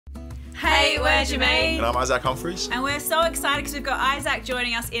Hey, we're Germein. And I'm Humphries. And we're so excited because we've got Isaac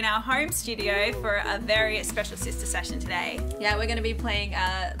joining us in our home studio for a very special sister session today. Yeah, we're going to be playing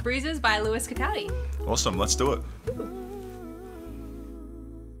Bruises by Capaldi. Awesome, let's do it.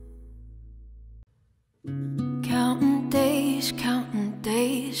 Counting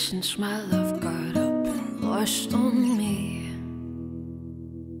days since my love got up and lost on me.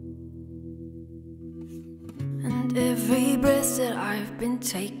 And every breath that I've been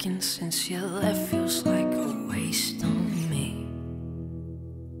taking since you left feels like a waste on me.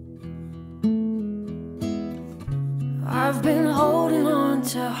 I've been holding on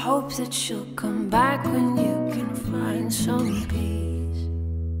to hope that you'll come back when you can find some peace.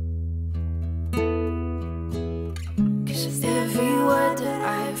 'Cause every word that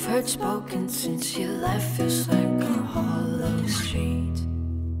I've heard spoken since you left feels like a hollow street.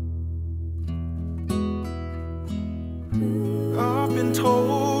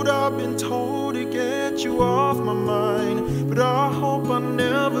 I've been told to get you off my mind, but I hope I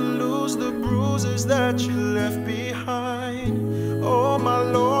never lose the bruises that you left behind. Oh my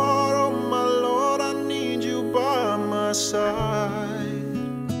Lord, I need you by my side.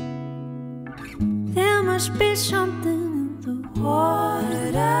 There must be something in the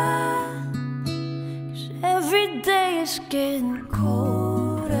water, 'cause every day it's getting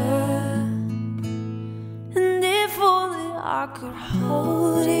colder. And if only I could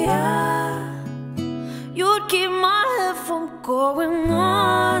hold ya, you'd keep my head from going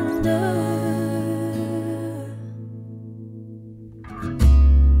under.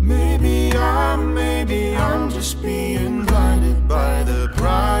 Maybe I'm just being blinded by the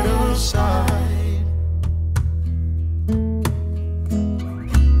brighter side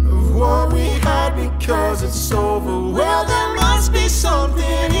of what we had, because it's over. Well, there must be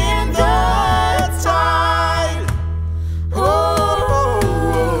something in the tide.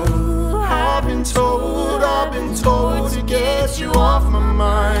 I've been told to get you off my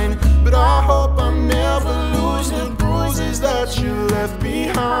mind, but I hope I never lose the bruises that you left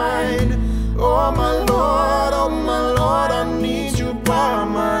behind. Oh my Lord, I need you by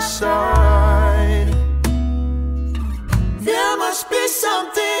my side. There must be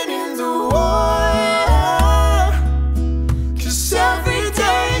something in the water, 'cause every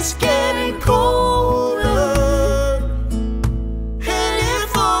day it's getting colder. And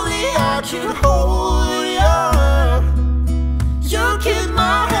if only I could hold you, you keep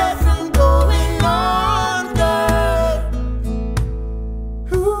my head from going under.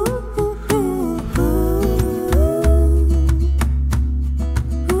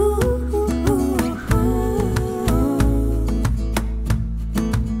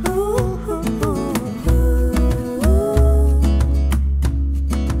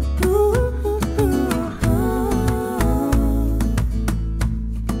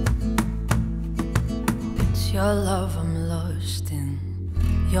 Your love I'm lost in,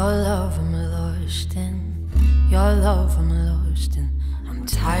 your love I'm lost in, your love I'm lost in. I'm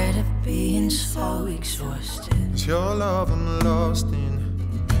tired of being so exhausted. It's your love I'm lost in,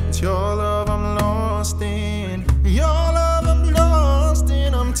 it's your love I'm lost in, your love I'm lost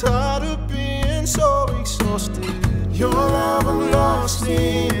in. I'm tired of being so exhausted. Your love I'm lost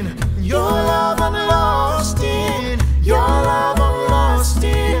in, your love I'm lost in, your love I'm lost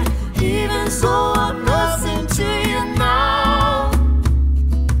in. Even though I'm nothing to you now,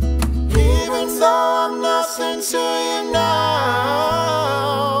 even though I'm nothing to you now,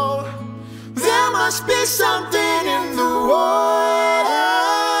 there must be something in the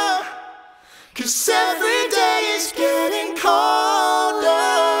water, 'cause